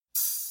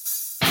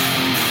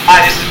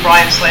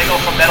Brian Slagle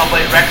from Metal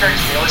Blade Records,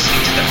 and you're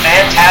listening to the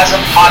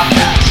Phantasm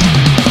Podcast.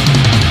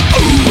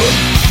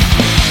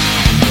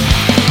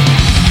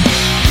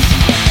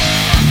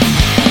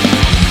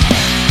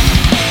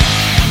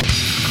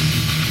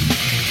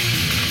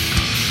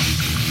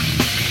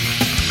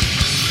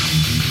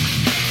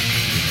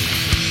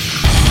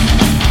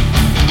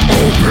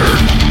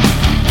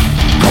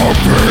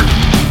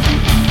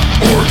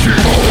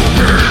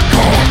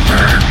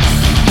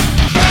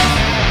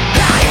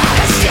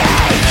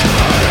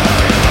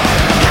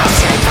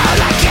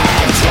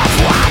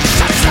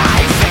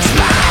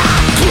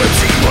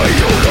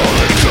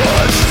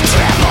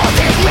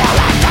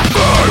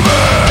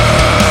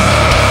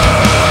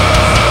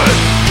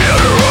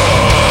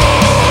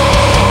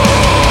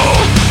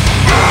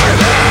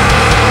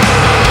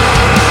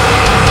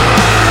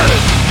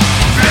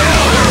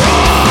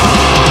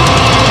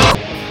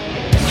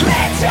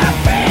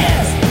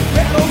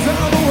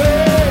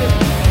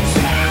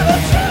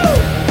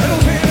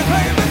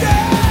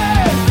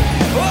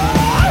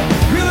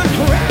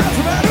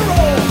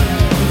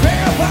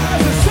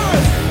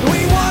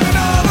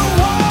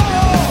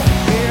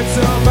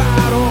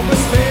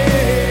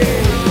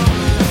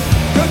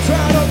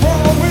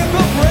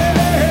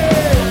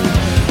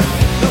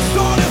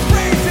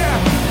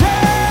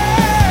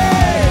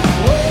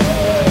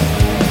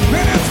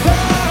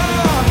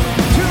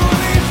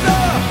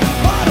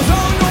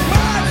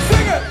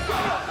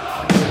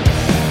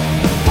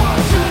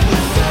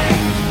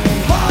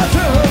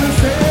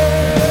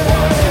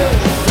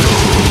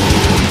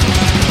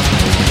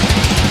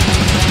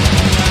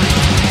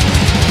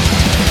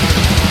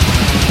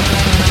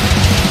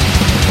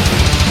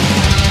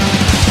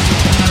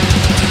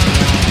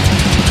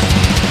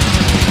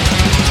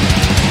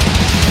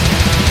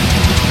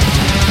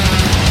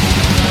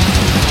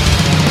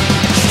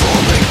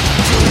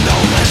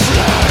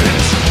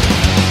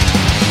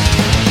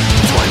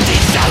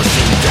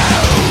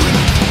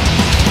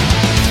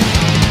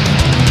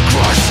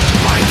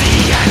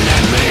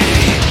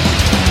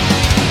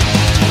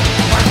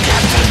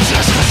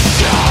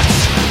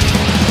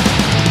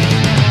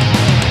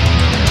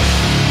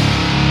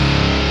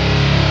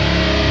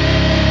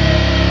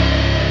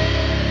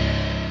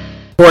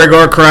 Corey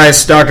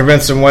Gorechrist, Dr.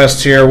 Vincent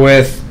West here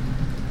with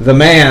the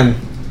man,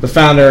 the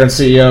founder and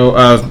CEO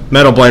of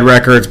Metal Blade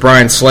Records,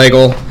 Brian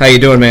Slagle. How you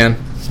doing, man?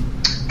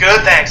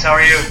 Good, thanks. How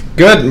are you?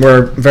 Good.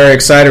 We're very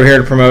excited. We're here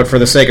to promote For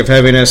the Sake of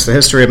Heaviness, the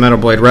history of Metal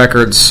Blade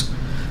Records.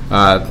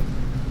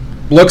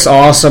 Looks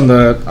awesome.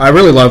 I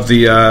really love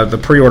the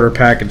pre-order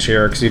package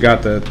here because you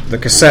got the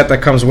cassette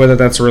that comes with it.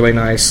 That's really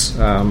nice.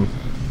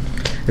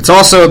 It's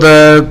also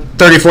the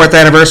 34th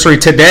anniversary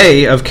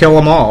today of Kill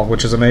 'Em All,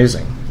 which is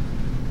amazing.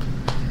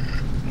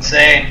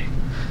 Insane.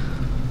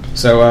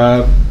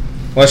 So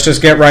let's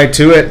just get right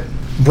to it.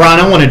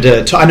 Brian, I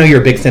wanted to I know you're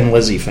a big Thin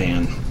Lizzy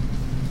fan.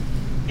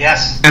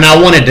 Yes. And I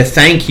wanted to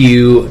thank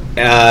you.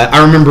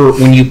 I remember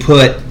when you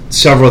put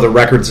several of the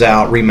records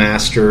out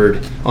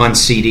remastered on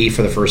CD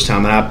for the first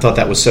time, and I thought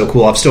that was so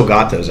cool. I've still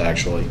got those,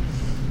 actually.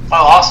 Oh,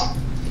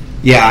 awesome.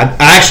 Yeah,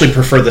 I actually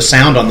prefer the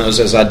sound on those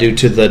as I do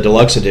to the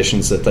deluxe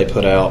editions that they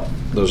put out,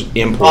 those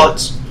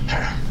imports.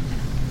 Well,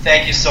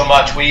 thank you so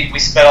much. We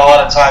spent a lot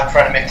of time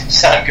trying to make them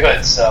sound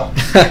good, so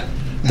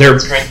they're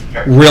great.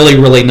 Really,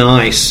 really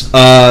nice.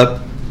 Wanted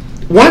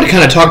to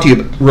kind of talk to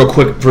you real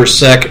quick for a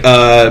sec.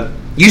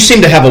 You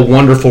seem to have a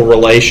wonderful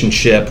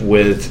relationship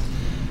with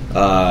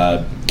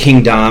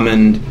King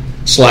Diamond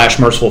 /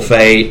 Merciful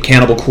Fate,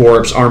 Cannibal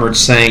Corpse, Armored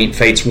Saint,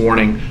 Fate's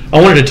Warning. I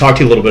wanted to talk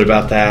to you a little bit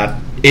about that.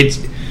 It's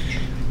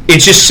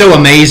just so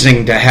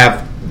amazing to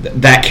have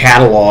that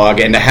catalog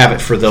and to have it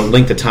for the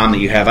length of time that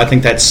you have. I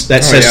think that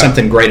says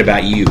something great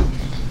about you.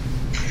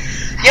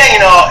 Yeah,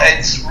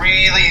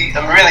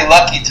 I'm really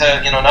lucky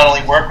to, not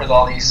only work with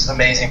all these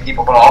amazing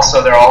people, but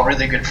also they're all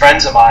really good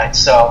friends of mine.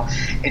 So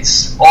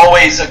it's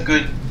always a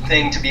good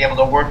thing to be able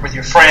to work with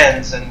your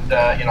friends, and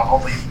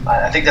hopefully,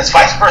 I think that's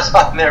vice versa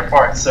on their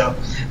part. So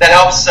that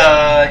helps,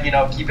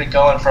 keep it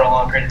going for a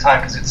long period of time,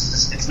 because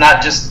it's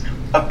not just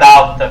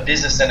about the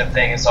business end of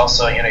things. It's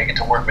also, you get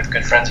to work with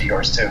good friends of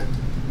yours too.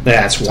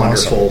 That's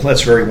wonderful. Awesome.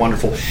 That's very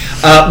wonderful.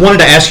 Wanted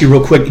to ask you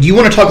real quick. Do you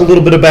want to talk a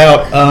little bit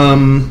about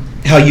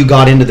how you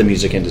got into the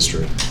music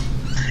industry?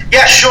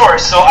 Yeah, sure.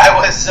 So I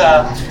was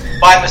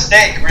by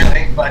mistake,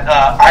 really, but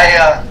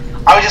I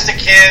was just a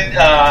kid,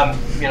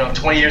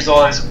 20 years old.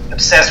 I was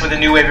obsessed with the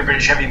new wave of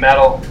British heavy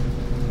metal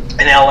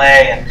in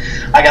LA,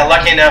 and I got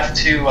lucky enough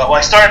to.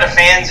 I started a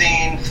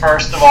fanzine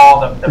first of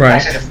all.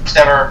 Actually, the first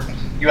ever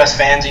U.S.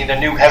 fanzine, the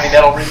New Heavy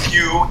Metal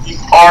Review,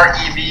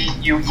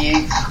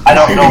 REVUE. I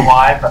don't know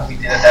why, but we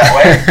did it that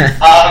way.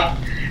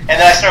 And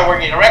then I started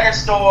working in a record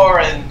store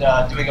and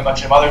doing a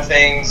bunch of other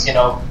things,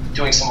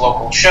 doing some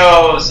local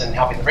shows and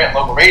helping the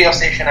local radio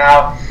station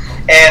out.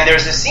 And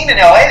there's this scene in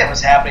LA that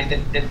was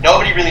happening that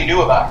nobody really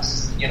knew about,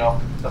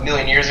 a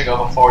million years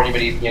ago before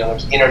anybody, there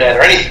was internet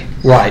or anything.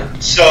 Right.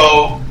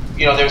 So,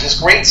 there was this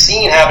great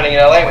scene happening in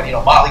LA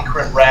with, Motley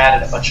Crue and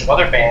Rad and a bunch of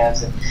other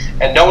bands,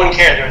 and no one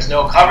cared. There was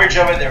no coverage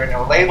of it. There were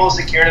no labels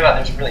that cared about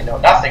it. There was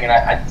really nothing, and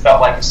I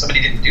felt like if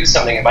somebody didn't do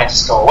something, it might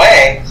just go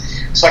away.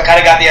 So I kind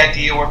of got the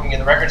idea, working in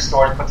the record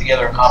store, to put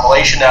together a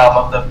compilation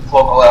album of the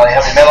local LA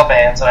heavy metal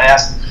bands, and I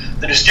asked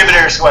the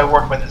distributors who I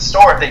worked with at the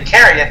store if they'd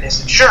carry it, and they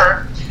said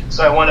sure.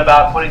 So I went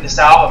about putting this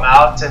album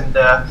out, and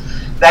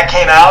that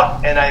came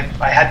out, and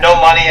I had no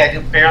money. I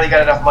barely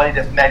got enough money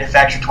to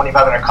manufacture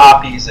 2,500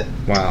 copies. And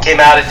came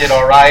out and did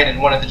all right.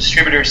 And one of the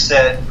distributors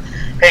said,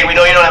 "Hey, we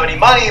know you don't have any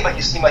money, but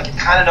you seem like you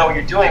kind of know what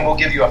you're doing. We'll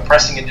give you a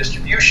pressing and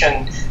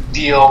distribution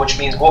deal, which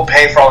means we'll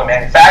pay for all the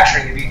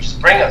manufacturing if you just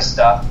bring us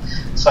stuff."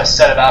 So I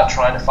set about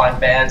trying to find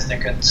bands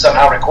that could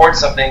somehow record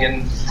something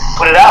and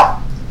put it out.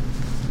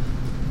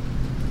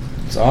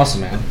 It's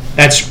awesome, man.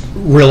 That's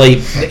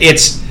really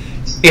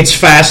It's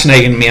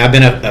fascinating to me. I've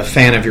been a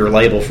fan of your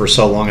label for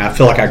so long. I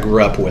feel like I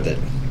grew up with it.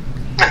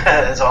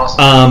 That's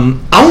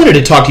awesome. I wanted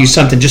to talk to you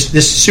something just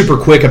this super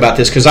quick about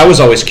this, because I was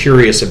always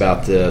curious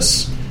about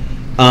this.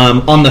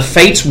 On the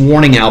Fates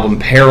Warning album,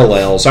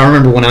 Parallels, I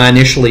remember when I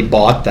initially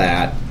bought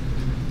that,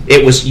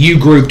 it was you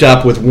grouped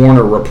up with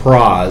Warner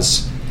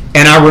Reprise,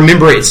 and I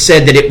remember it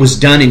said that it was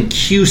done in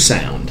Q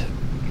Sound.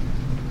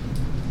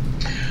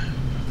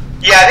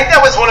 Yeah, I think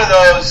that was one of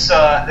those.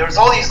 There was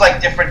all these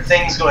different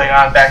things going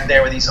on back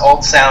there with these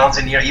old sounds,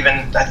 and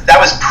even that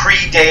was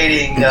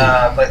predating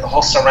the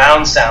whole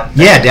surround sound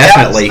thing. Yeah,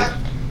 definitely.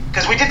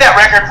 Because we did that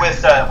record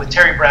with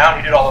Terry Brown,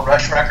 who did all the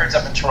Rush records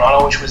up in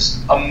Toronto, which was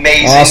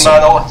amazing, awesome.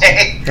 by the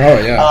way. Oh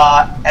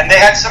yeah. And they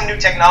had some new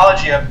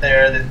technology up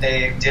there that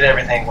they did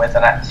everything with,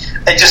 and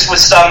it just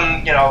was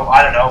some,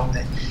 I don't know.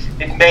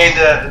 It made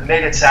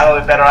it sound a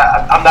little bit better.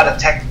 I'm not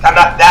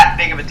that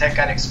big of a tech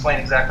guy to explain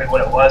exactly what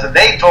it was. And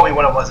they told me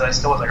what it was, and I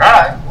still was like, all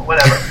right, well,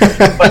 whatever.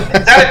 But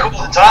it sounded cool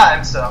at the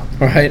time, so.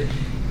 Right.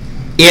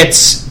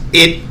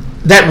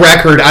 That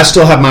record, I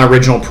still have my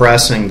original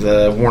pressing,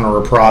 the Warner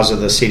Reprise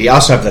of the CD. I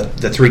also have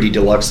the 3D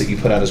Deluxe that you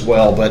put out as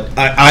well. But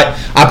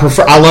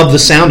I love the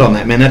sound on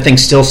that, man. That thing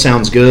still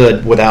sounds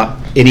good without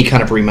any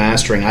kind of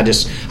remastering.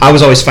 I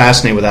was always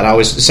fascinated with that.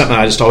 Something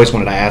I just always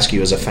wanted to ask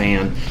you as a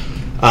fan.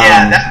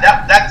 Yeah,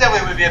 that definitely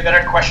would be a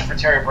better question for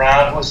Terry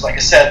Brown, who was, like I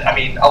said,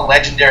 a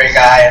legendary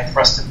guy, and for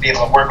us to be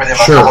able to work with him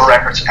on a couple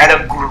records, and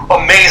an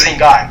amazing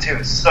guy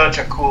too. Such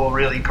a cool,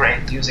 really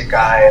great music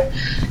guy, and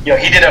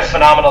he did a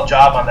phenomenal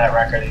job on that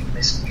record.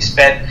 We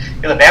spent,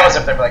 the band was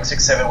up there for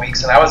 6-7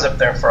 weeks, and I was up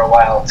there for a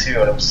while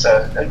too, and it was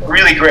a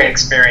really great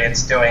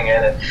experience doing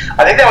it. And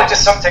I think that was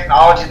just some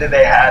technology that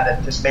they had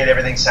that just made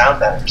everything sound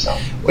better. So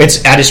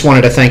I just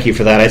wanted to thank you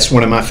for that. It's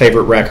one of my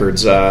favorite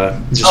records.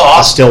 Awesome.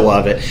 I still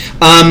love it.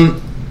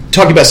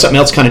 Talking about something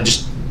else, kind of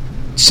just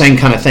same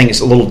kind of thing.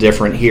 It's a little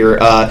different here.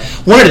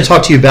 Wanted to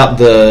talk to you about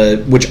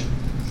which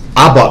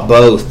I bought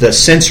both, the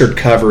censored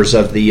covers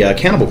of the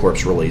Cannibal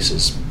Corpse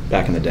releases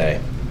back in the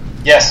day.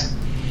 Yes.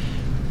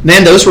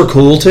 Man, those were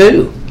cool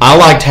too. I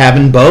liked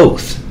having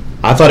both.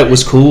 I thought it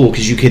was cool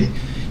because you could,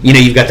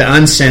 you've got the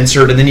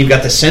uncensored and then you've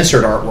got the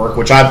censored artwork,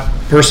 which I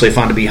personally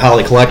find to be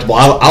highly collectible.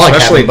 I like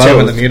especially having both. Too,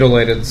 in the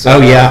mutilated.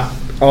 Oh yeah.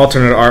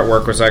 Alternate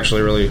artwork was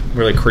actually really,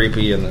 really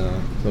creepy, and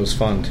it was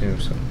fun too.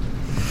 So.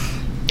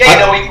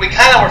 Yeah, we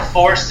kind of were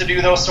forced to do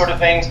those sort of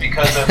things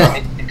because of,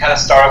 it kind of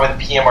started with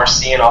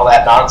PMRC and all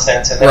that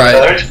nonsense, and then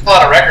there's just a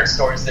lot of record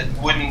stores that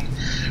wouldn't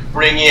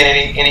bring in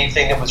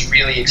anything that was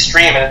really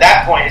extreme. And at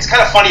that point, it's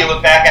kind of funny you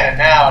look back at it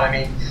now,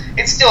 and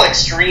it's still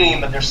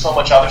extreme, but there's so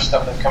much other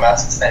stuff that's come out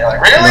since then. You're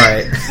like, really?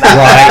 Right.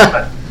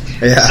 Right.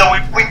 Yeah. So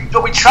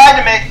we tried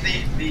to make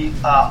the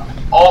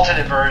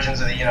alternate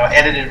versions of the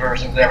edited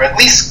versions, whatever. At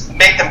least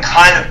make them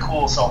kind of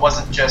cool, so it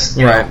wasn't just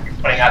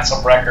putting out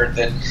some record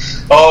that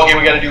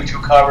we got to do 2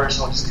 covers,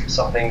 so we'll just do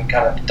something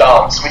kind of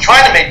dumb. So we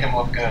tried to make them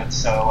look good.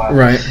 So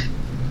right.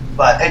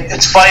 But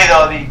it's funny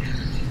though,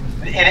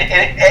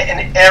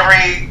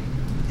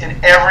 in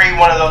every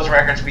one of those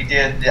records we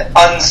did, the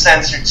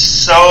uncensored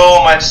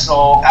so much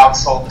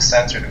outsold the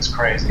censored. It was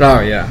crazy. Oh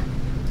yeah.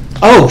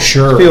 Oh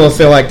sure. People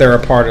feel like they're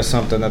a part of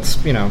something that's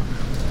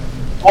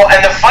Well,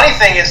 and the funny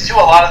thing is, too, a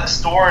lot of the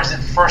stores at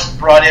first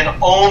brought in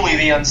only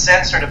the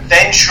uncensored.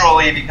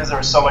 Eventually, because there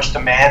was so much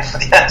demand for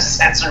the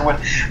uncensored, would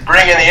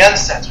bring in the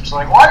uncensored. So,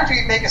 why did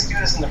you make us do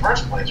this in the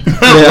first place?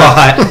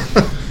 Right.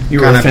 You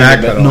were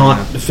offended, but not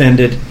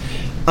offended.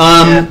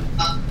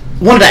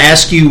 Wanted to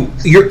ask you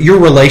your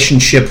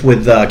relationship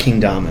with King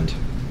Diamond.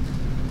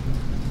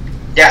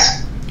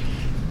 Yes.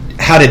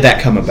 How did that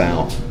come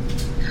about?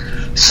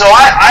 So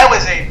I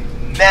was a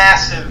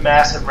massive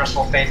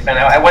Merciful Fate fan.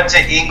 I went to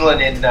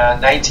England in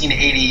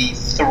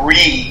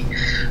 1983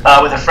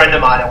 with a friend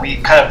of mine, and we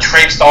kind of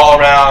traipsed all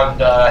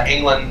around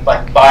England,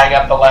 buying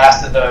up the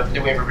last of the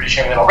New Wave of British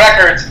Heavy Metal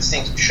records and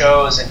seeing some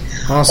shows. And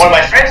awesome. One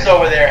of my friends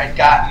over there had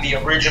gotten the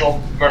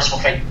original Merciful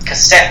Fate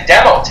cassette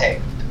demo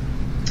tape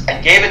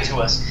and gave it to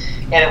us,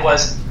 and it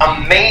was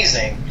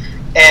amazing.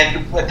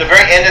 And at the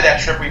very end of that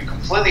trip, we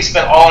completely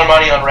spent all our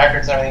money on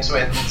records and everything, so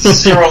we had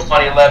 0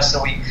 money left. So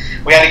we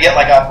we had to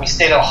get we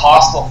stayed at a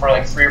hostel for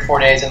like 3 or 4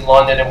 days in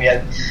London, and we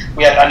had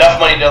enough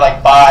money to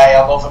like buy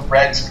a loaf of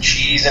bread and some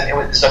cheese, and it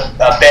was a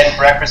bed and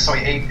breakfast, so we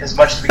ate as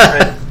much as we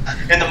could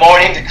in the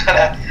morning to kind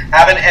of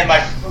have it. And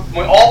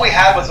all we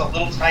had was a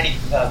little tiny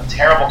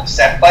terrible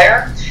cassette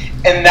player,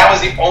 and that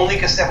was the only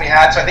cassette we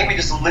had. So I think we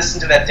just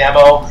listened to that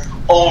demo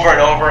over and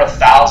over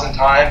 1,000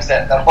 times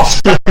that whole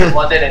time in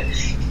London,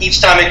 and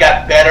each time it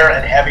got better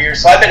and heavier.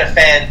 So I've been a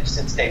fan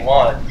since day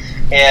one,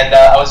 and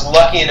I was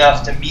lucky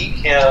enough to meet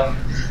him.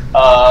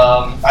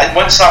 I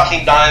went and saw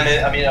King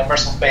Diamond.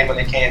 Merciful Fate when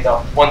they came.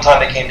 One time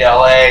they came to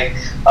LA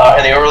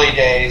in the early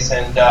days,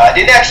 and I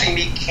didn't actually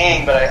meet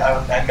King, but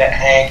I met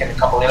Hank and a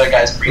couple of the other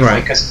guys briefly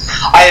because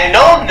I had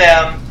known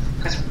them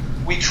because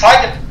we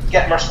tried to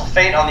get Merciful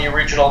Fate on the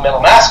original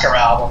Metal Massacre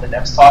album, and I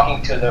was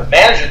talking to the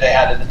manager they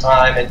had at the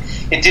time, and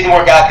it didn't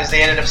work out because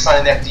they ended up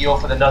signing that deal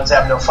for the Nuns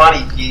Have No Fun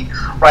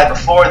EP right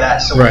before that,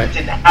 so it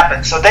didn't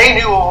happen. So they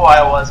knew who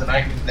I was, and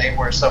I knew who they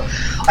were, so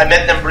I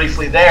met them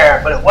briefly there,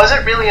 but it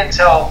wasn't really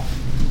until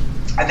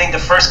I think the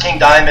first King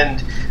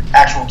Diamond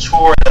actual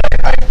tour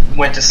that I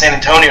went to San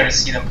Antonio to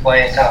see them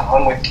play and kind of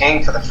hung with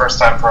King for the first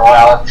time for a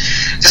while. And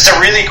just a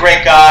really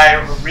great guy,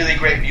 a really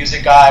great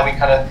music guy. We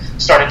kind of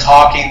started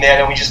talking then,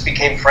 and we just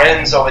became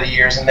friends over the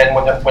years. And then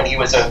when he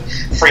was a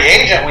free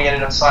agent, we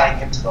ended up signing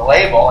him to the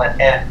label.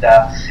 And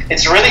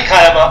it's really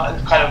kind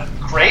of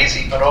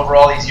crazy, but over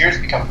all these years,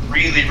 we've become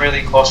really,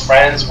 really close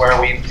friends where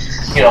we've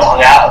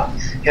hung out.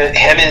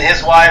 Him and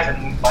his wife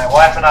and my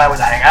wife and I would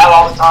hang out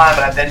all the time,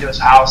 and I've been to his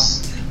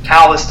house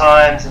countless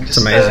times, and just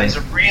he's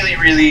a really,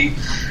 really,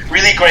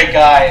 really great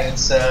guy, and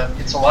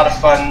it's a lot of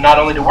fun not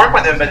only to work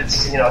with him, but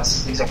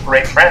he's a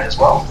great friend as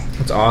well.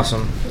 That's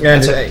awesome,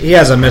 and he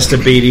hasn't missed a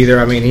beat either.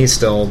 I mean, he's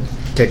still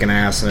kicking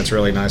ass, and it's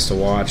really nice to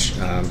watch.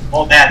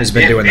 He's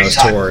been doing those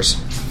tours.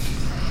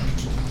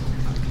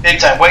 Big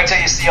time. Wait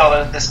till you see all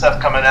this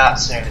stuff coming out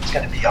soon. It's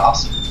going to be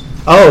awesome.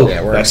 Oh,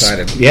 yeah, we're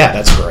excited. Yeah,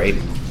 that's great.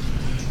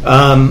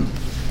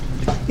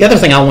 The other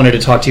thing I wanted to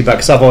talk to you about,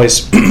 because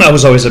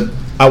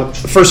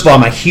first of all,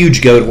 I'm a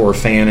huge Goatwhore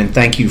fan, and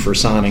thank you for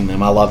signing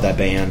them. I love that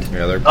band.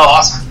 Yeah, they're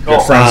awesome. Cool.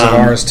 Good friends of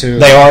ours, too.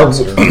 They are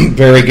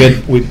very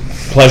good. We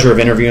pleasure of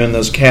interviewing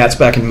those cats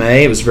back in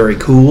May. It was very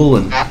cool.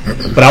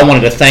 But I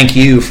wanted to thank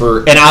you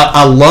for, and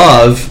I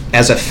love,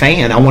 as a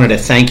fan, I wanted to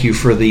thank you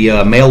for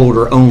the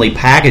mail-order-only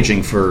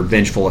packaging for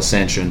Vengeful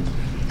Ascension.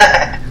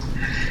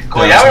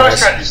 Cool. Yeah, we always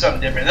try to do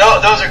something different.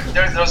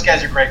 Those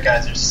guys are great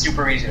guys. They're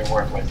super easy to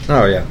work with.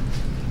 Oh, yeah.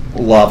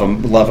 Love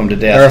them to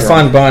death. They're a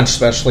fun bunch,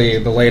 especially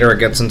the later it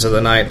gets into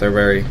the night. They're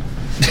very...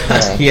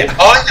 yeah.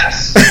 Oh,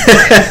 yes.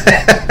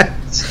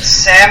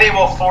 Sammy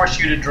will force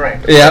you to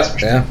drink.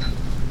 Yep. Yeah.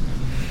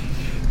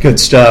 Good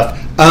stuff.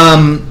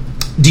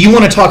 Do you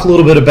want to talk a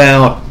little bit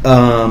about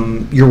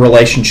your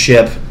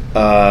relationship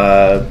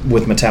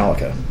with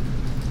Metallica?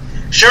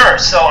 Sure.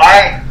 So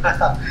I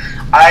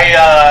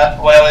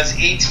was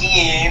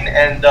 18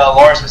 and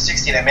Lars was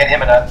 16. I met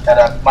him at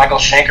a Michael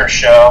Schenker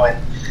show in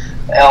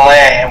LA,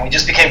 and we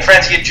just became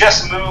friends. He had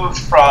just moved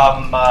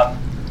from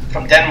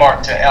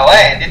Denmark to LA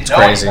and didn't know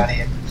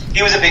anybody.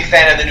 He was a big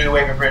fan of the new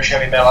wave of British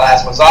heavy metal,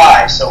 as was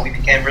I, so we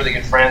became really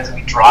good friends, and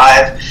we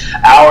drive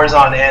hours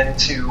on end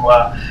to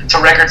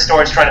record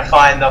stores trying to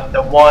find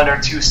the one or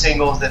two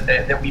singles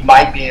that we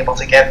might be able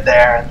to get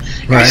there.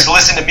 And we used to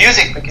listen to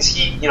music because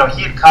he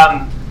had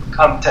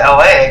come to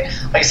LA,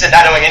 like I said,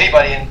 not knowing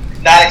anybody and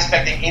not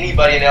expecting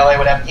anybody in LA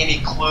would have any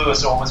clue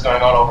as to what was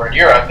going on over in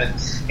Europe. And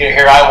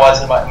here I was,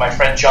 and my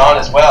friend John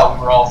as well. We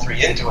were all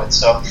three into it,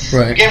 so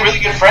we became really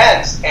good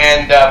friends.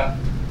 And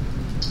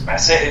I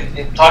say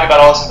talk about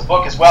all this in the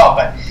book as well,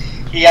 but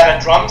he had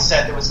a drum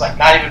set that was like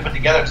not even put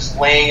together, just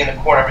laying in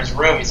the corner of his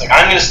room. He's like,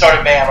 "I'm going to start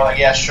a band." We're like,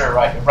 "Yeah, sure,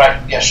 right,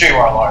 yeah, sure you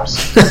are, Lars."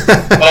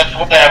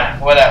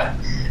 whatever.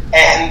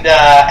 And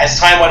as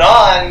time went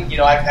on,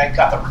 I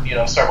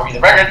got started working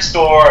at the record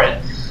store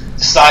and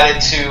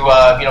decided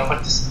to put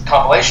this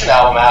compilation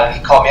album out. And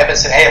he called me up and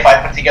said, "Hey, if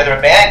I put together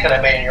a band, could I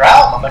be in your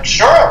album?" I'm like,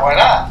 "Sure, why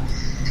not?"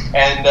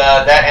 And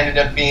that ended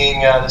up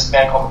being this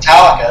band called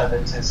Metallica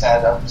that has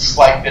had a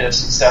slight bit of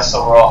success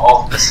over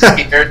all this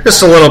year.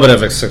 Just a little bit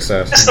of a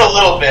success. Just a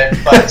little bit.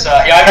 But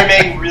I've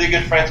remained really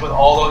good friends with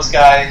all those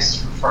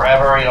guys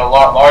forever.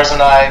 Lars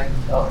and I,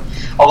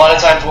 a lot of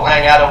times we'll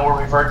hang out and we'll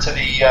revert to the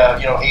 18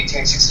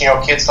 and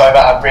 16-year-old kids talking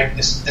about how great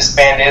this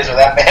band is or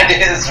that band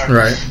is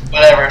or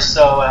whatever.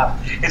 So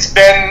it's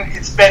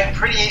been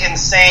pretty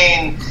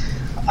insane.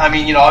 I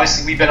mean,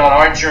 obviously we've been on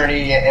our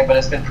journey, but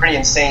it's been pretty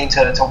insane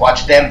to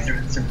watch them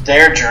through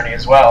their journey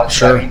as well.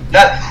 Sure. I mean,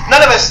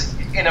 none of us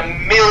in a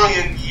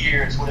million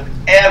years would have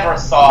ever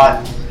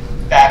thought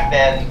back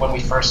then when we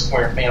first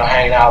were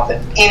hanging out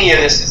that any of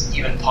this is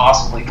even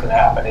possibly could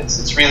happen.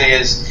 It's really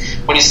is,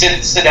 when you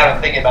sit down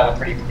and think about it,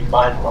 pretty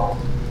mind blowing.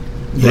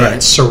 Yeah,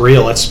 it's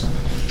surreal.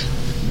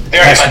 It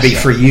has to be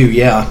for you,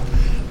 yeah.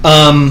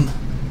 I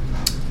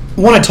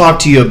want to talk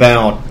to you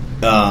about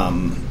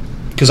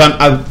because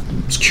I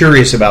was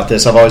curious about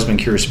this. I've always been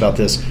curious about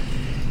this.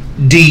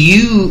 Do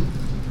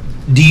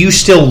you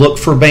still look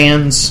for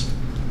bands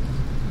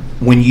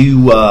when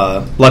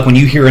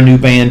you hear a new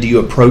band, do you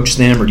approach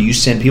them, or do you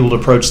send people to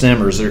approach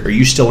them, or are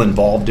you still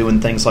involved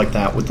doing things like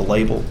that with the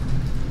label?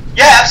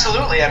 Yeah,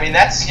 absolutely. I mean,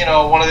 that's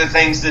one of the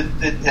things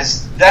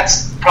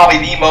that's probably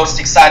the most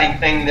exciting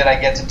thing that I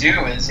get to do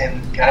and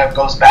kind of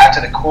goes back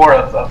to the core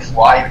of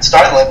why I even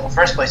started the label in the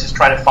first place, is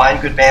trying to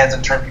find good bands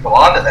and turn people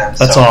onto them.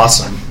 That's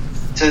awesome.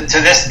 To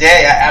this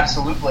day,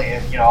 absolutely,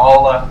 and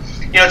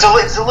it's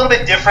a little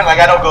bit different. Like,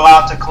 I don't go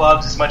out to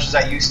clubs as much as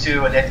I used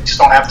to, and I just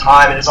don't have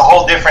time. And it's a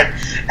whole different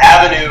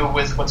avenue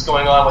with what's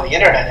going on with the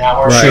internet now.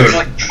 Where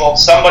usually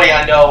somebody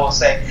I know will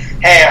say,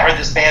 "Hey, I heard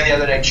this band the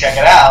other day. Check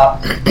it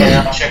out,"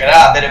 and I'll check it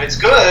out. Then if it's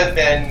good,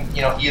 then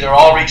either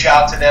I'll reach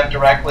out to them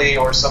directly,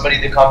 or somebody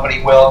in the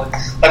company will.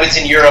 Like, if it's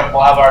in Europe,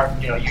 we'll have our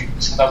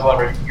sometimes we'll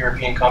have our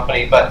European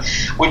company. But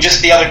we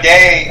just the other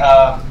day.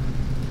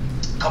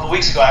 A couple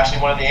weeks ago,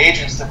 actually, one of the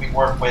agents that we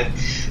work with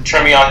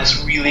turned me on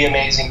this really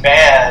amazing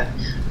band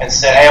and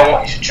said, "Hey,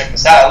 you should check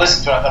this out." I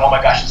listened to it. I thought, "Oh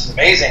my gosh, this is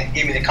amazing."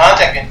 He gave me the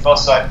contact info,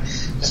 so I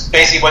just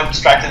basically went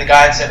straight to the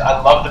guy and said, "I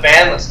love the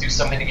band. Let's do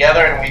something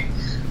together." And we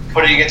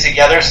put it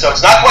together. So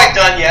it's not quite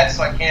done yet,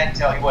 so I can't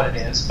tell you what it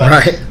is,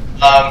 but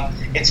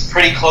it's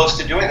pretty close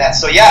to doing that.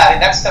 So yeah, I mean,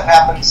 that stuff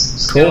happens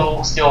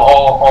still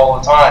all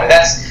the time, and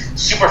that's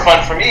super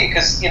fun for me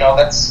because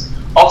that's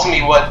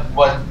ultimately what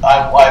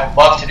I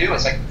love to do,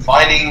 is like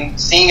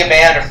seeing a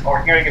band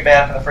or hearing a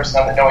band for the first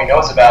time that nobody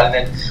knows about, and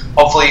then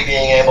hopefully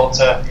being able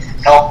to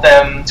help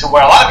them to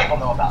where a lot of people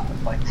know about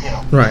them. Like,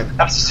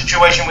 that was the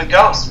situation with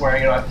Ghost,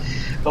 where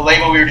the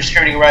label we were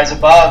distributing, Rise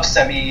Above,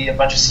 sent me a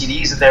bunch of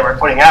CDs that they were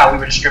putting out. We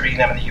were distributing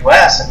them in the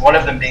U.S., and one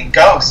of them being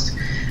Ghost.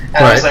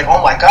 And I was like,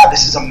 "Oh my God,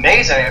 this is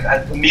amazing!"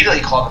 I immediately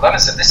called them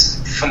and said, "This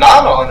is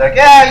phenomenal." And they're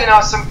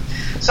like,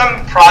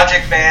 some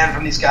project band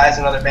from these guys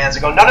and other bands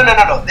are going, no,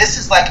 this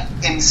is like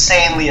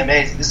insanely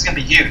amazing. This is going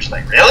to be huge.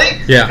 Like, really?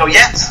 Yeah. Go,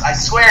 yes, I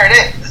swear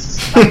it is. This is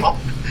phenomenal.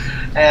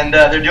 And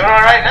they're doing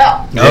all right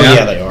now. Oh,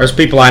 yeah, they are. There's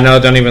people I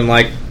know don't even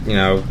like,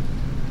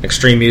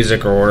 extreme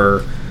music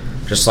or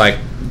just like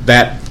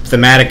that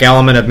thematic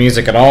element of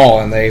music at all,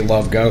 and they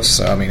love Ghosts.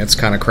 So, I mean, it's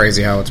kind of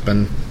crazy how it's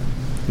been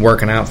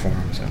working out for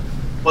them. So.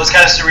 Well, it's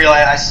kind of surreal.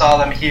 I saw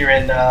them here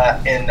in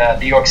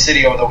New York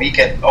City over the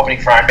weekend,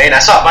 opening for Iron Maiden. I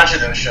saw a bunch of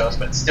those shows,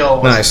 but it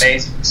still was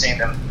amazing seeing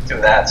them do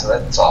that. So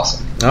that's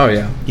awesome. Oh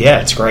yeah, yeah,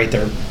 it's great.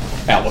 They're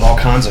out with all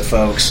kinds of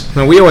folks.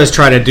 Now, we always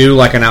try to do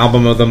like an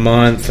album of the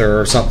month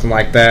or something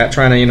like that,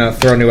 trying to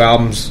throw new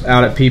albums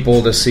out at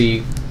people to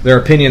see their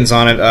opinions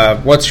on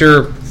it. What's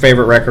your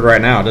favorite record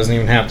right now? It doesn't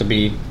even have to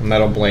be a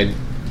Metal Blade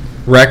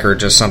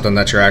record, just something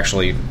that you're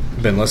actually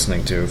been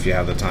listening to if you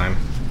have the time.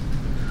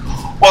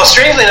 Well,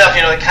 strangely enough,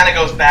 it kind of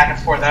goes back and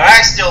forth. And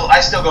I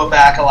still go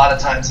back a lot of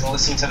times and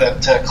listen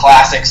to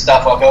classic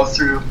stuff. I'll go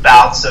through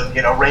bouts of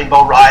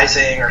Rainbow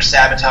Rising or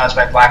Sabotage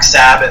by Black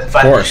Sabbath.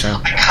 But of course,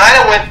 yeah. I kind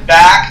of went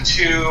back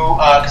to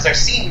because I've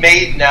seen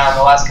Maiden now in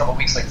the last couple of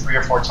weeks like 3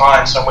 or 4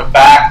 times. So I went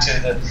back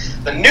to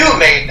the new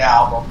Maiden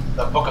album,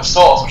 The Book of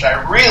Souls, which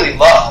I really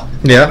love.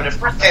 Yeah. When it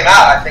first came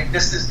out, I think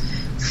this is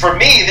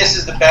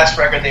the best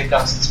record they've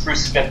done since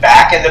Bruce has been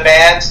back in the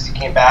band. Since he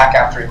came back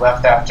after he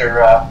left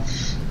after.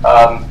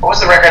 What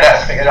was the record?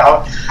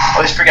 I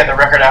always forget the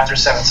record after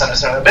Seven Son of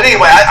Seven. But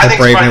anyway, I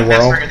think it's probably the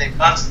best record they've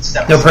done since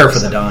Seven. No Prayer for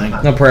the Dying.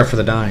 No Prayer for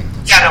the Dying.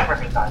 Yeah, No Prayer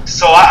for the Dying.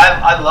 So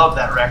I love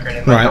that record,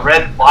 and the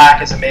Red and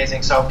Black is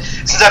amazing. So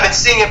since I've been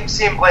seeing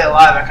him play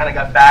live, I kind of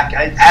got back.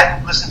 I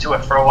hadn't listened to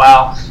it for a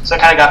while, so I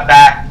kind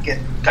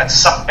of got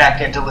sucked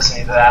back into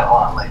listening to that a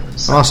lot lately.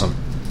 So. Awesome.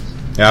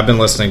 Yeah, I've been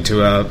listening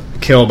to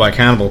Kill by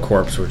Cannibal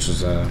Corpse, which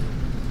is I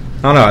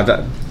don't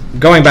know.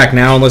 Going back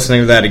now and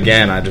listening to that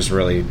again, I just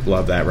really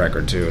love that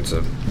record too. It's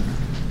a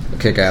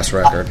kick-ass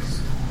record.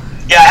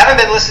 Yeah, I haven't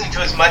been listening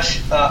to as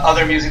much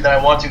other music that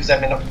I want to because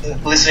I've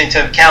been listening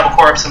to Cannibal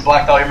Corpse and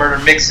Black Dahlia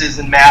Murder mixes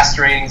and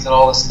masterings and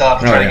all this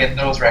stuff, trying to get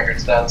those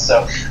records done.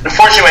 So,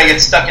 unfortunately, when I get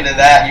stuck into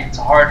that, it's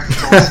hard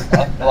to listen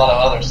to a lot of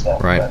other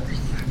stuff. Right.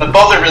 But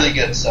both are really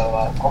good, so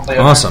hopefully...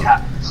 Awesome.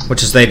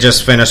 Which is, they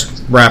just finished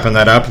wrapping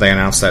that up. They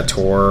announced that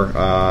tour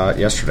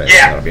yesterday, so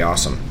that'll be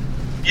awesome.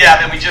 Yeah,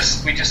 I mean, we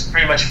just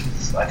pretty much,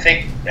 I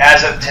think,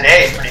 as of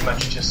today, pretty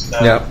much just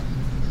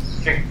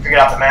figured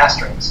out the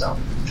mastering. So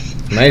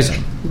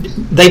amazing.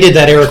 They did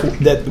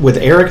that with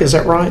Eric. Is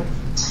that right?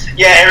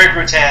 Yeah, Eric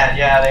Rutan.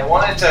 Yeah, they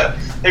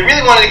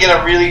really wanted to get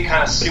a really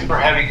kind of super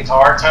heavy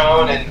guitar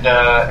tone, and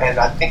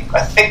I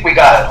think we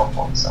got it.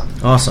 Hopefully, so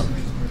awesome.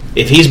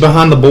 If he's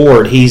behind the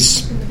board,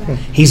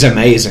 he's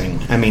amazing.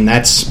 I mean,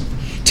 that's.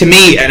 To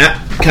me, and I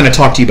kind of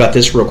talk to you about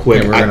this real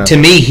quick. To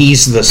me,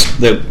 he's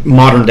the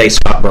modern day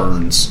Scott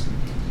Burns.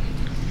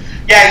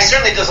 Yeah, he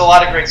certainly does a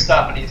lot of great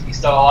stuff, and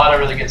he's done a lot of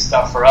really good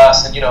stuff for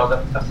us. And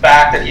the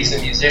fact that he's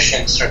a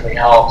musician certainly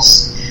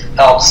helps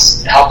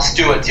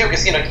do it too,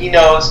 because he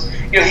knows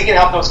he can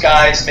help those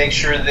guys make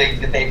sure that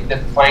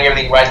they're playing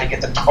everything right. They get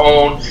the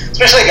tone,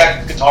 especially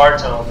a guitar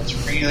tone. That's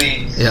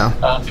really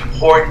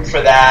important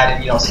for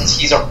that. And since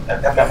he's an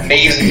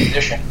amazing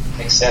musician.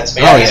 Makes sense.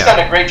 But he's done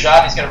a great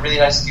job. He's got a really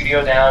nice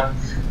studio down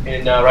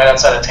in right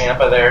outside of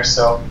Tampa there.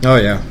 So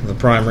the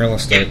prime real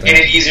estate. Made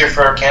it easier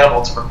for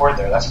Cannibal to record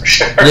there. That's for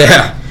sure.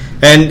 Yeah,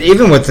 And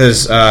even with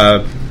his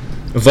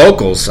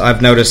vocals,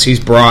 I've noticed he's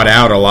brought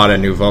out a lot of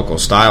new vocal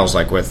styles,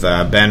 like with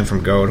Ben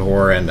from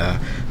Goatwhore and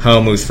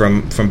Helmuth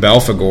from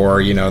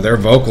Belphegor. You know, their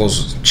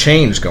vocals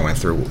change going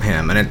through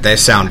him, and they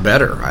sound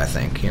better, I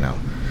think, you know.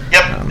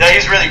 Yep, no,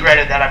 he's really great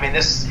at that. I mean,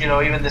 this, you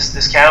know, even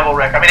this Cannibal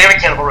record. I mean, every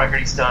Cannibal record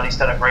he's done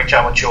a great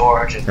job with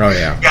George. And,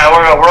 yeah,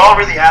 we're all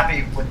really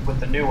happy with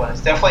the new one.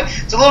 It's definitely,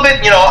 it's a little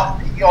bit, you know,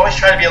 you always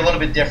try to be a little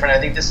bit different. I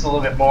think this is a little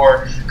bit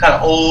more kind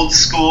of old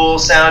school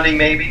sounding,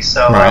 maybe.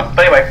 So, right.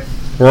 But anyway,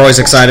 we're always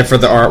excited for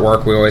the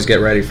artwork. We always get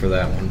ready for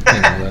that one.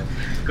 You know,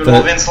 good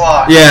old Vince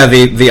Locke. Yeah,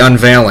 the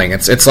unveiling.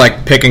 It's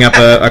like picking up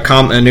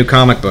a new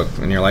comic book,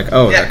 and you're like,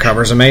 oh, the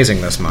cover's amazing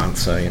this month.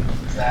 So, you know.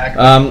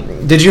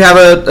 Exactly. Did you have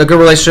a good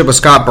relationship with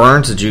Scott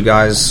Burns? Did you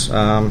guys?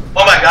 Oh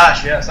my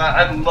gosh, yes!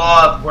 I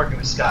loved working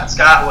with Scott.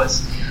 Scott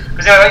was,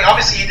 because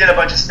obviously he did a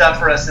bunch of stuff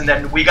for us, and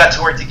then we got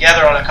to work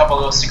together on a couple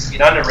of those 6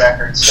 Feet Under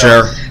records. So,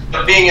 sure.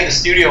 But being in the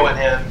studio with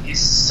him, he's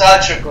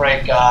such a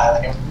great guy,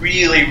 like a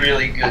really,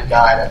 really good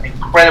guy, an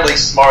incredibly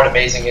smart,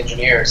 amazing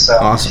engineer. So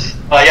awesome.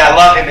 Yeah, I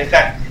love him. In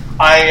fact,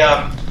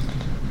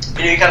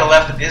 he kind of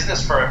left the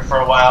business for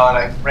a while, and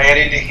I ran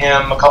into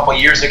him a couple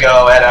years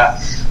ago at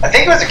I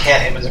think it was it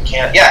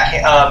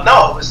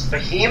was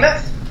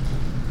Behemoth.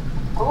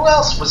 Who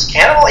else was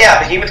Cannibal? Yeah,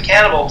 Behemoth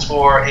Cannibal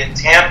tour in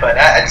Tampa. And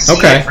I'd seen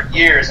him for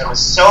years, and it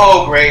was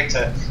so great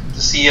to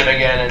see him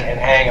again and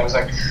hang. I was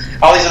like,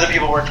 all these other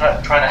people were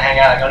trying to hang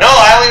out. I go, no,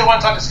 I only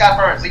want to talk to Scott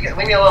Burns. Leave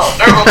me alone.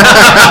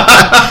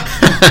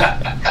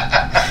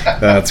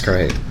 That's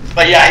great.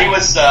 But yeah, he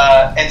was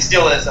and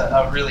still is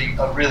a really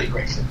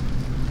great kid.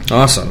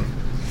 Awesome.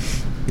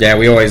 Yeah,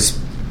 we always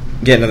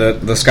get into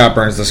the Scott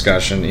Burns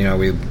discussion. You know,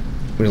 we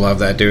love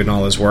that dude and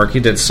all his work. He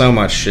did so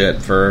much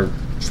shit for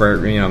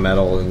you know,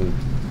 metal and.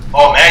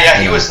 Oh man, yeah,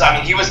 he was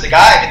the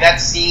guy. I mean, that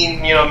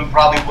scene, you know,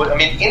 probably would. I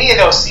mean, any of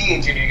those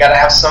scenes, you got to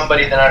have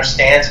somebody that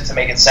understands it to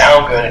make it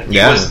sound good. And he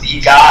was the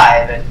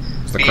guy that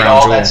made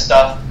all that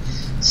stuff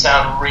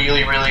sound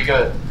really, really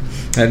good.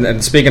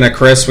 And speaking of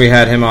Chris, we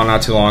had him on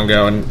not too long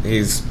ago, and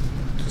he's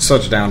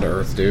such a down to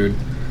earth dude.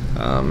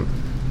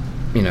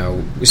 You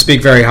know, we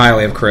speak very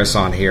highly of Chris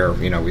on here.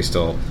 You know, we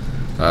still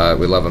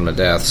we love him to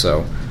death.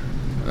 So,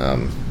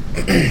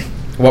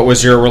 what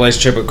was your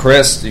relationship with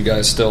Chris? Do you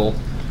guys still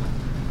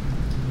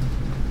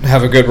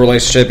have a good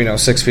relationship? You know,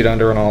 6 Feet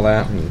Under and all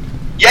that.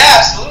 Yeah,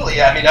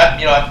 absolutely. I mean,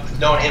 I've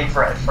known him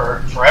for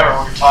forever.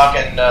 We were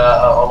talking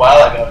a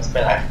while ago. It's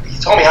been he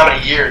told me how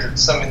many years.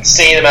 It's some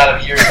insane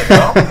amount of years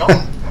ago.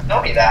 Don't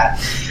tell me that.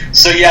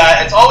 So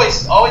yeah, it's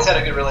always had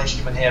a good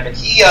relationship with him, and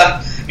he, you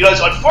know,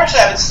 it's unfortunately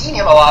I haven't seen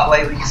him a lot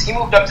lately because he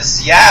moved up to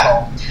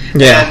Seattle.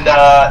 Yeah.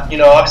 And you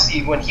know,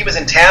 obviously when he was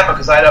in Tampa,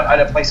 because I had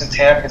a place in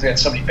Tampa because we had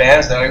so many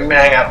bands there, we would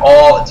hang out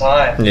all the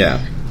time.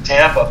 Yeah. In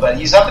Tampa, but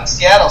he's up in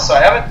Seattle, so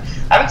I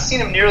haven't seen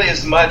him nearly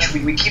as much.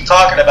 We keep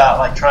talking about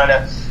like trying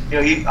to, you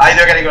know, he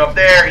either going to go up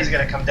there, he's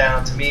going to come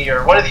down to me,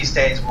 or one of these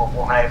days we'll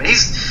hang. But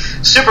he's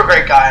a super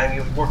great guy, and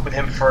we've worked with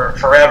him for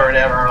forever and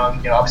ever on,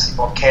 you know, obviously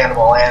both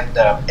Cannibal and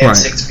right.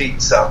 6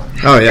 Feet. So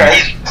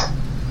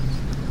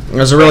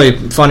there's a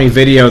really funny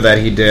video that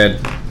he did.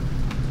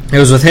 It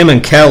was with him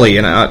and Kelly,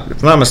 and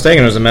if I'm not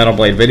mistaken, it was a Metal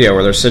Blade video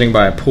where they're sitting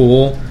by a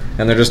pool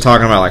and they're just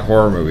talking about like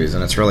horror movies,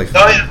 and it's really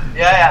funny. Oh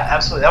yeah,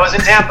 absolutely. That was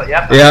in Tampa.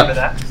 Yeah, I remember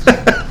that.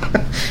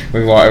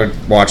 We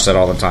would watch that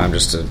all the time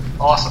just to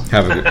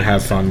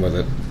have fun with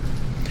it.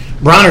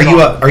 Ron,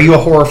 are you a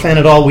horror fan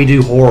at all? We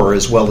do horror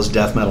as well as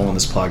death metal on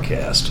this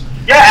podcast.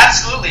 Yeah,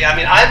 absolutely. I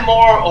mean, I'm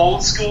more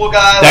old school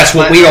guy. That's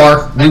what we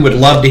are. We would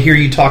love to hear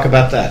you talk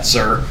about that,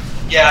 sir.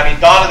 Yeah, I mean,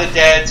 Dawn of the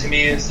Dead to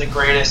me is the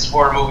greatest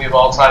horror movie of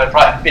all time. It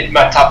probably been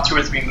my top 2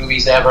 or 3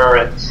 movies ever.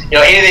 And you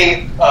know,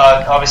 anything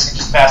obviously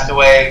just passed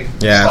away.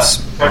 Yeah, it's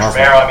George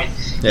Romero. I mean,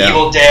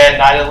 Evil Dead,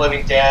 Night of the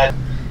Living Dead.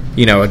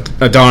 You know,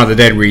 a Dawn of the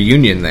Dead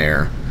reunion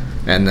there,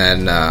 and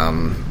then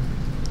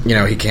you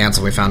know, he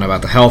canceled. We found out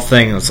about the health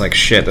thing, and it's like,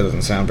 shit, that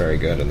doesn't sound very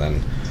good. And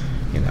then,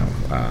 you know,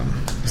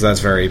 so that's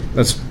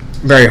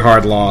very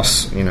hard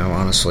loss. You know,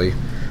 honestly.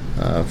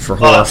 For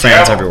horror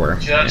fans everywhere.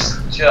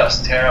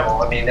 Just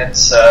terrible. I mean,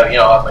 it's you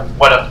know,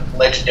 what a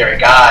legendary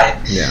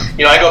guy. Yeah.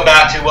 You know, I go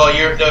back to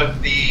you're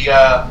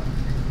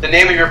the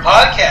name of your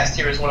podcast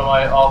here is one of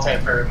my all-time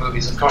favorite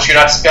movies. Of course, you're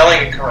not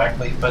spelling it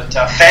correctly, but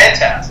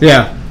Phantasm.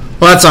 Yeah.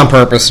 Well, that's on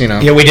purpose, you know.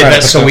 Yeah, we did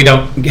that so we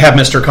don't have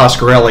Mr.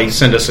 Coscarelli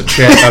send us a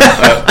check,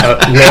 a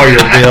lawyer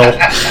bill.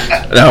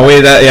 No,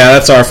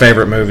 that's our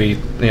favorite movie.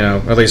 You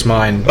know, at least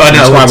mine.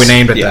 That's why we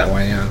named it that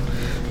way. Yeah.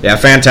 Yeah,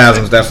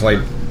 Phantasm's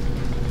definitely.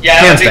 Yeah,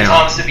 I'm a big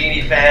Tom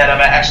Savini fan. I'm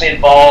actually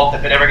involved.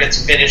 If it ever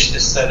gets finished,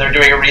 they're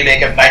doing a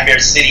remake of Nightmare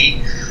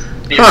City,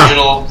 the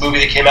original movie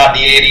that came out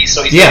in the 80s.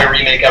 So he's doing a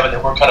remake of it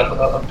that we're kind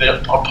of a bit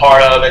of a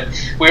part of. And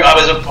I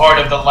was a part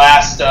of the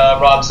last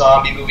Rob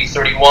Zombie movie,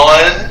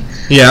 31.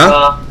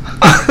 Yeah.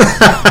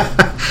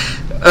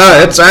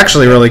 It's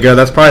actually really good.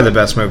 That's probably the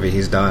best movie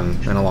he's done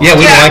in a long time. Yeah,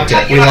 we liked it.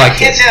 I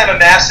can't say I'm a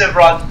massive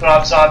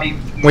Rob Zombie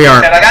We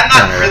aren't. And like, I'm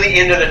not really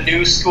into the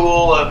new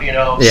school of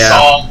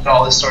Saw and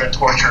all this sort of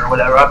torture or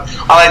whatever.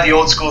 I like the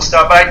old school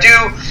stuff, but I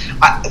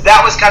do.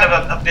 That was kind of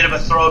a bit of a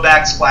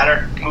throwback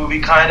splatter movie,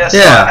 kind of. So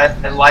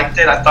I liked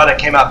it. I thought it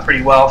came out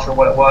pretty well for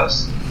what it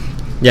was.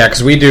 Yeah,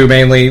 because we do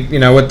mainly,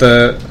 with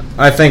the.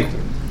 I think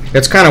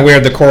it's kind of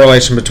weird the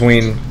correlation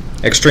between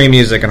extreme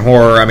music and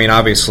horror. I mean,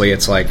 obviously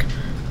it's like,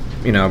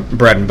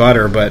 bread and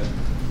butter, but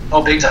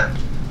big time.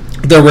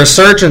 The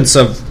resurgence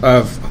of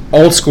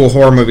old school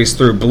horror movies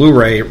through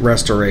Blu-ray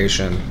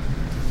restoration,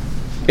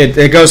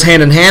 it goes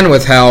hand in hand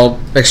with how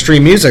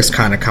extreme music's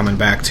kind of coming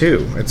back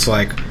too. It's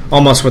like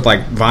almost with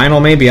like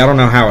vinyl, maybe. I don't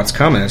know how it's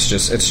coming. It's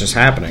just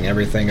happening.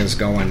 Everything is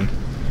going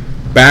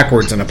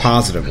backwards in a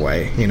positive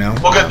way,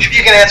 Well, good. Maybe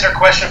you can answer a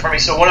question for me.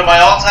 So one of my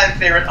all-time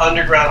favorite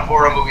underground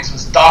horror movies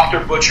was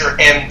Dr. Butcher,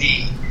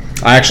 M.D.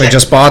 I actually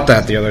just bought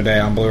that the other day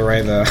on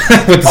Blu-ray,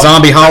 with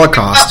Zombie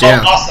Holocaust.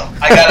 Yeah, awesome.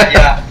 I got it.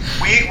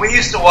 Yeah, we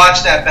used to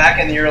watch that back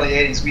in the early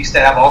 '80s. We used to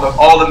have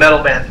all the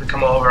metal bands would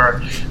come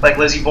over, like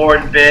Lizzie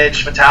Borden,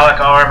 Bitch, Metallica,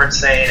 Armored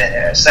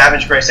Saint,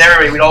 Savage Grace.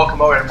 Everybody, we'd all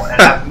come over and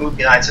have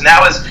movie nights, and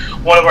that was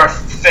one of our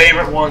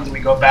favorite ones we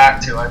go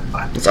back to.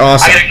 It's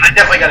awesome. I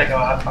definitely got to go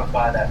out and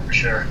buy that for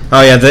sure.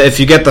 Oh yeah, if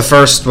you get the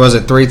first, was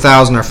it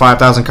 3,000 or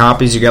 5,000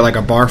 copies, you get like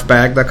a barf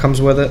bag that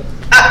comes with it.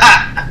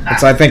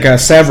 I think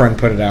Severin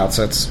put it out,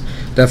 so it's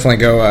definitely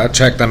go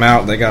check them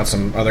out. They got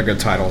some other good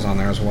titles on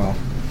there as well.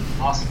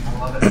 Awesome, I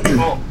love it.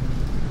 Cool.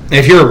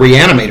 If you're a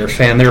Reanimator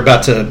fan,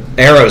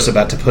 Arrow's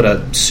about to put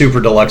a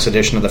super deluxe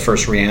edition of the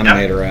first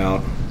Reanimator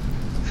out.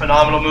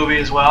 Phenomenal movie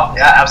as well.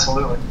 Yeah,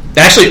 absolutely.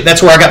 Actually,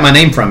 that's where I got my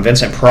name from.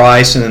 Vincent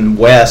Price, and then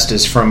West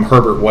is from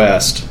Herbert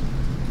West.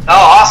 Oh,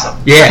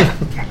 awesome. Yeah.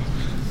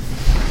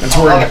 That's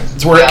where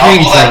it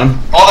came from.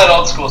 All that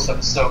old school stuff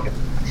is so good.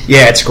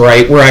 Yeah, it's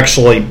great.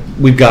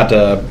 We've got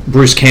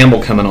Bruce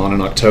Campbell coming on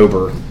in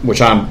October,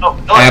 which I'm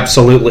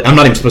I'm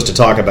not even supposed to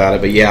talk about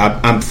it, but yeah,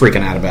 I'm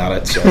freaking out about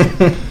it. So.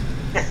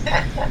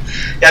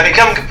 Yeah, I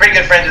become pretty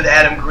good friends with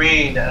Adam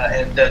Green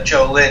and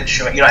Joe Lynch.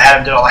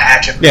 Adam did all the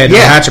Hatchet movies. Yeah, the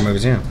Hatchet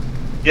movies, yeah.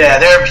 Yeah,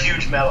 they're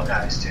huge metal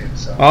guys, too.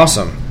 So.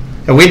 Awesome.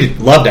 And we'd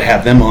love to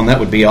have them on. That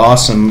would be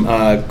awesome.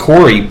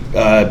 Corey,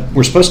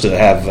 we're supposed to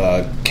have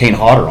Kane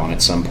Hodder on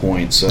at some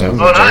point. So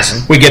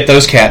nice. We get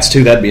those cats,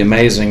 too. That'd be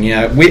amazing.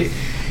 Yeah,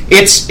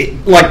 It's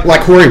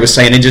like Corey was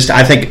saying.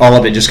 I think all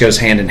of it just goes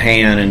hand in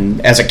hand.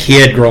 And as a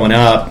kid growing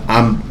up,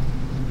 I'm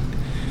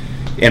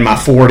in my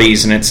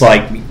 40s, and it's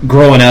like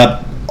growing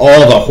up,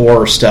 all the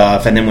horror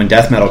stuff, and then when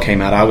death metal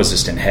came out, I was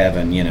just in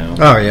heaven.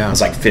 Oh yeah, I was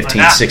like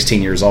 15,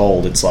 16 years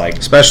old. It's like,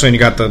 especially when you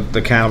got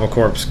the Cannibal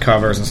Corpse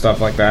covers and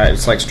stuff like that.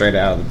 It's like straight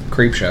out of the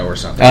Creep Show or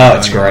something. Oh,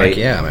 it's great. Like,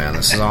 yeah, man,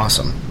 this is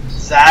awesome.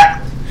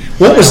 Exactly.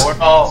 We're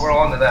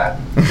all into that.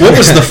 What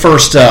was the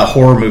first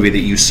horror movie that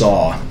you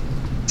saw?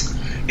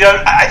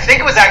 I think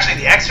it was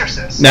actually The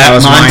Exorcist. No, that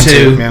was mine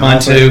too. Yeah,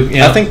 mine too.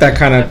 Yeah. I think that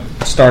kind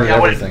of started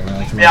everything.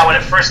 When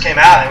it first came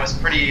out, it was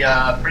pretty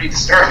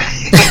disturbing.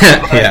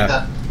 But,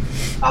 yeah,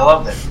 I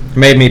loved it.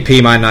 Made me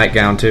pee my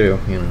nightgown too.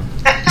 And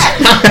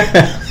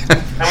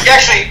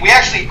we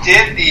actually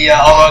did the.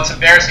 Although it's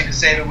embarrassing to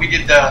say, but we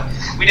did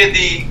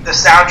the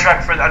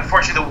soundtrack for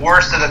unfortunately the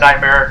worst of the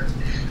Nightmare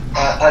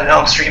on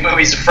Elm Street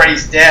movies,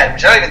 Freddy's Dead,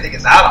 which I don't even think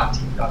is out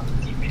on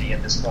DVD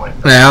at this point.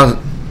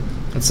 Yeah.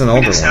 It's an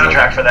older one.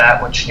 Soundtrack for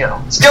that, which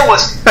still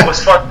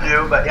was fun to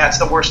do, but yeah, it's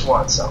the worst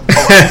one. So.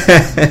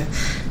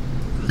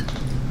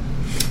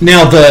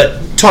 Now,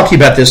 talk to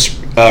you about this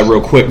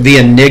real quick. The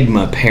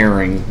Enigma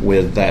pairing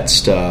with that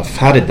stuff.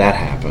 How did that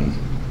happen?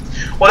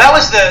 Well, that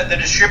was the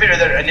distributor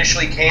that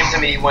initially came to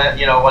me when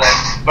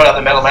I brought out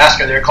the Metal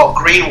Massacre. They were called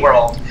Green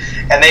World,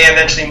 and they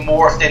eventually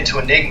morphed into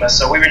Enigma.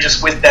 So we were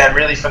just with them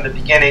really from the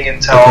beginning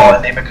until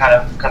Enigma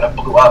kind of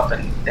blew up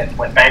and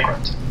went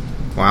bankrupt.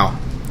 Wow.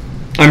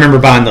 I remember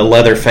buying the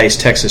Leatherface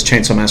Texas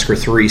Chainsaw Massacre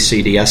 3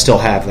 CD. I still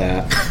have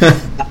that.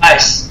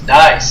 Nice.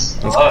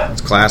 I love it.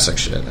 It's classic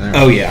shit. Yeah.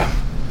 Oh, yeah.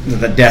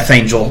 The Death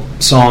Angel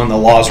song, the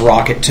Laws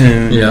Rocket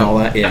tune, and all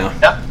that. Yeah.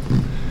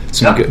 Yep.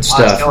 Some good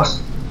stuff.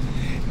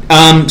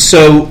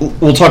 So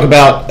we'll talk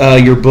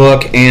about your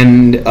book,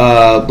 and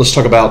let's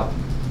talk about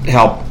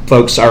how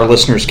our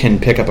listeners can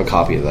pick up a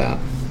copy of that.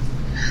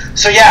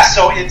 So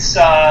it's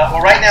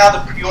right now the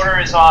pre-order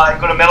is on.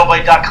 Go to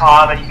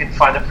metalblade.com and you can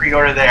find the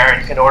pre-order there,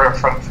 and you can order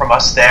from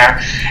us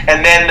there.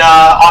 And then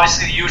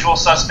obviously the usual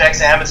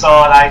suspects: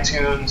 Amazon,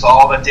 iTunes,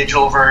 all the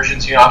digital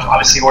versions.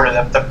 Obviously order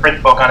the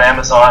print book on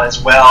Amazon as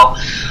well.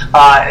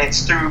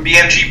 It's through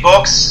BMG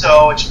Books,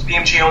 so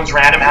BMG owns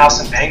Random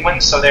House and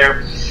Penguin, so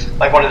they're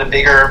like one of the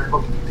bigger,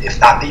 if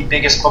not the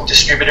biggest book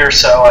distributor.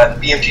 So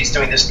BMG is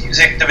doing this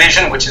music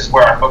division, which is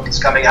where our book is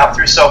coming out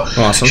through. So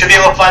awesome. Should be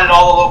able to find it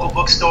all the local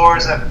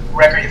bookstores.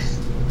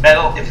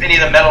 If any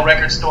of the metal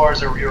record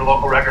stores or your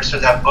local record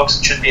stores have books,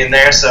 it should be in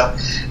there. So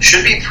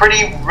should be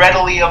pretty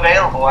readily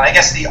available. And I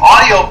guess the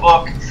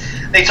audiobook,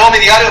 they told me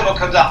the audiobook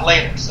comes out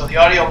later. So the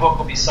audiobook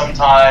will be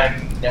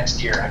sometime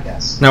next year, I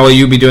guess. Now, will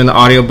you be doing the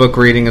audiobook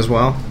reading as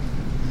well?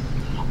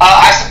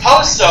 I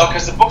suppose so,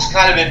 because the book's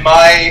kind of in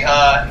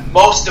my,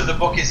 most of the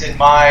book is in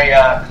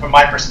my, from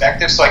my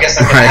perspective, so I guess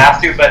I'm going to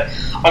have to, but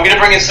I'm going to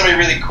bring in somebody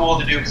really cool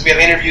to do, because we have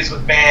interviews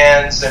with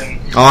bands and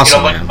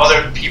awesome,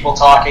 other people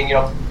talking,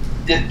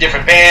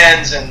 different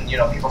bands and,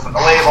 people from the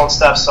label and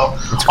stuff, so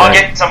I'll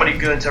get somebody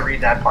good to read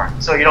that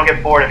part, so you don't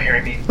get bored of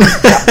hearing me.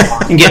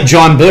 And get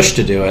John Bush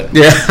to do it.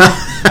 Yeah.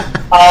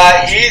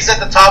 He's at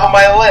the top of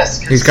my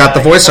list. He's got the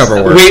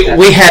voiceover work.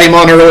 We had him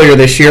on earlier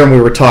this year, and we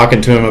were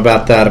talking to him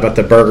about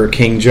the Burger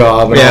King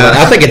job. And all that.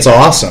 I think it's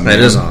awesome. It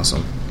is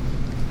awesome.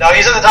 No,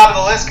 he's at the top of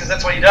the list because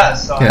that's what he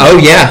does. So. Yeah. Oh,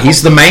 yeah,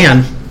 he's the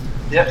man.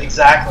 Yep,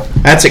 exactly.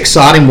 That's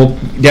exciting. We'll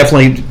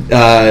definitely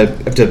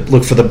have to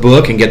look for the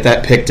book and get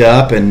that picked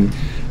up. And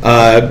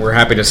we're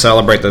happy to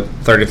celebrate the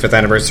 35th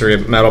anniversary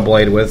of Metal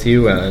Blade with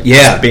you.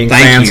 Being thank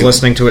fans you.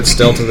 listening to it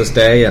still to this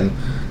day, and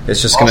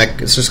it's just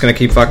gonna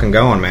keep fucking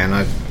going, man.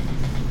 I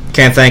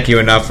can't thank you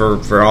enough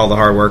for all the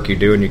hard work you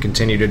do and you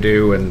continue to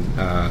do, and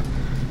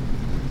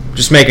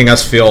just making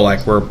us feel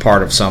like we're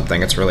part of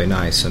something. It's really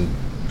nice, and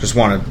just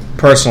want to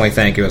personally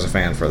thank you as a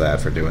fan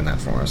for doing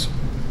that for us.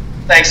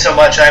 Thanks so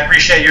much. I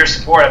appreciate your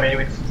support. I mean,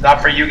 if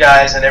not for you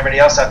guys and everybody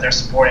else out there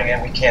supporting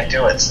it, we can't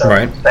do it. So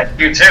thank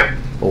you too.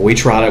 Well, we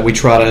try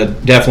to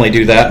definitely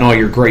do that, and all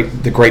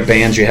the great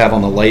bands you have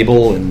on the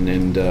label,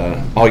 and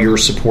all your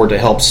support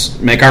that helps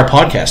make our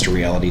podcast a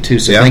reality too.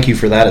 So thank you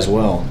for that as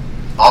well.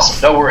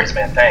 Awesome. No worries,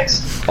 man.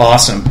 Thanks.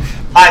 Awesome.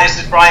 Hi,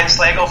 this is Brian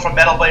Slagle from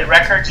Metal Blade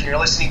Records, and you're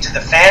listening to the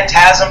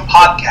Phantasm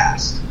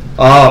Podcast.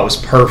 Oh, it was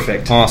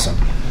perfect. Awesome.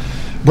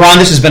 Brian,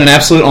 this has been an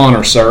absolute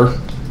honor, sir.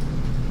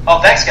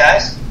 Oh, thanks,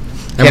 guys.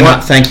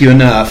 Cannot thank you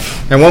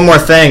enough. And one more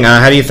thing,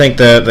 how do you think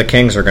the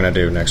Kings are going to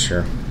do next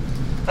year?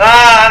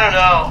 I don't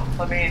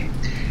know. I mean,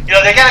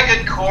 they got a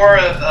good core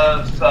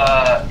of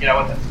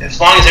as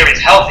long as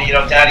everybody's healthy,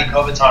 Daddy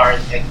Kopitar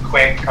and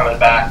Quick coming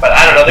back. But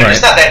I don't know, they're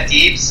just not that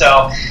deep.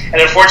 So,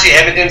 and unfortunately,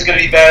 Edmonton's going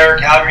to be better.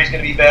 Calgary's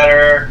going to be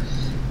better.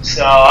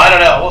 So I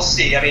don't know. We'll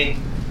see. I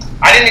mean,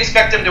 I didn't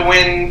expect them to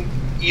win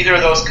either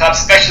of those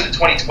cups, especially the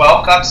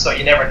 2012 cups. So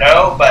you never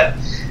know. But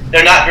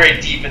they're not very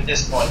deep at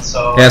this point.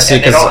 So and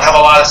they don't have a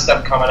lot of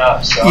stuff coming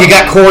up. So you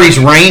got Corey's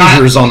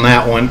Rangers on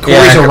that one.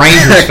 Corey's a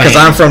Rangers fan because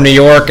I'm from New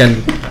York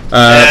and.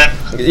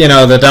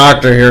 The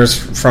doctor here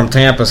is from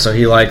Tampa, so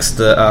he likes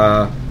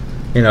the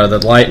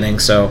Lightning.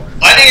 So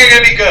Lightning are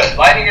going to be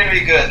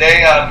good.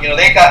 They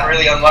they got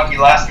really unlucky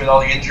last year with all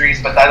the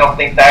injuries, but I don't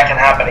think that can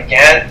happen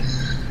again.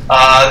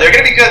 They're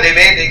going to be good.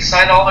 They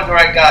signed all the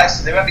right guys,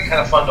 so they might be kind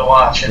of fun to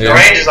watch. And the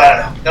Rangers,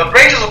 I don't know. The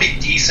Rangers will be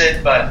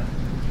decent, but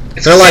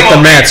they're like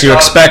the Mets. You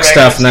expect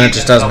stuff, and then it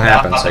just doesn't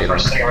happen. So you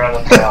don't.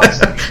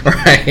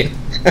 Right.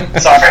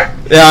 Sorry.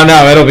 Yeah,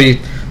 no,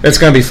 it's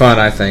going to be fun,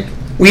 I think.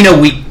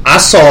 I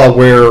saw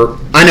where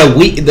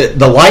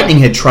the Lightning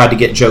had tried to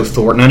get Joe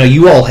Thornton. I know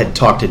you all had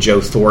talked to Joe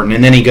Thornton,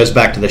 and then he goes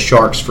back to the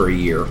Sharks for a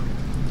year.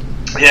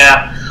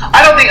 Yeah,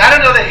 I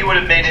don't know that he would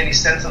have made any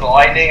sense in the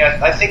Lightning.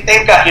 I think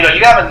they've got you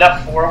have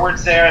enough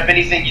forwards there. If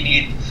anything, you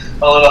need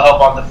a little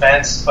help on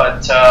defense.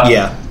 But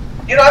I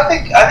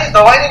think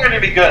the Lightning are going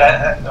to be good.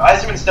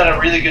 Yzerman's done a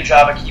really good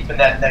job of keeping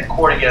that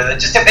core together.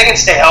 Just if they can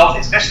stay healthy,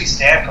 especially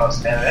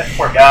Stamkos, man, that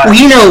poor guy.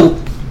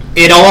 Well,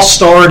 it all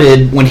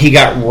started when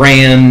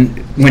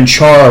when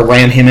Chara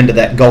ran him into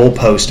that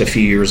goalpost a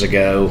few years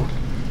ago.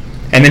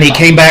 And then he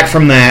came back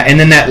from that. And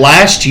then that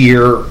last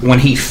year when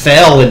he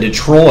fell in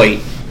Detroit,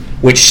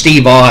 which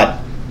Steve Ott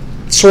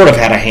sort of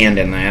had a hand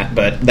in that,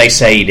 but they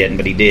say he didn't,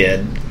 but he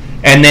did.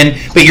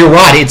 But you're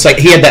right, it's like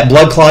he had that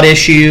blood clot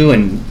issue,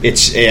 and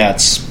it's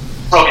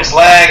broke his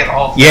leg and the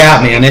whole thing.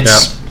 Yeah, man,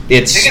 it's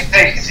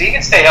if he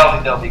can stay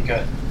healthy, they'll be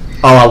good.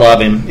 Oh, I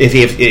love him. If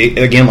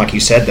again, like you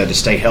said, though, to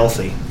stay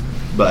healthy.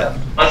 But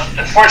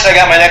unfortunately, I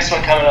got my next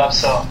one coming up.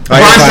 So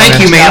Brian, thank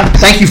you, man.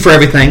 Thank you for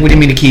everything. We didn't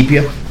mean to keep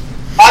you.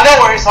 No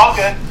worries, all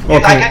good.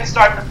 Okay. I can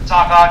start to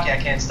talk hockey. I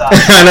can't stop.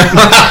 I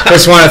know.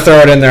 Just want to throw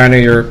it in there. I know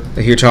you're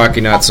a huge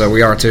hockey nut, so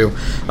we are too.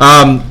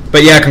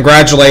 But yeah,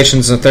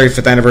 congratulations on the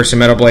 35th anniversary of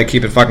Metal Blade.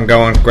 Keep it fucking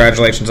going.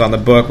 Congratulations on the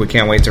book. We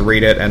can't wait to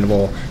read it, and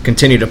we'll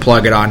continue to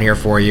plug it on here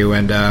for you.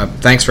 And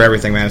thanks for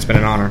everything, man. It's been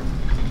an honor.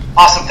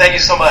 Awesome. Thank you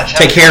so much.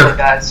 Take care,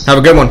 guys. Have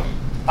a good one.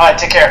 All right,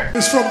 take care.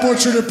 It's from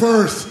Butcher to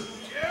Birth.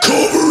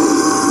 Cover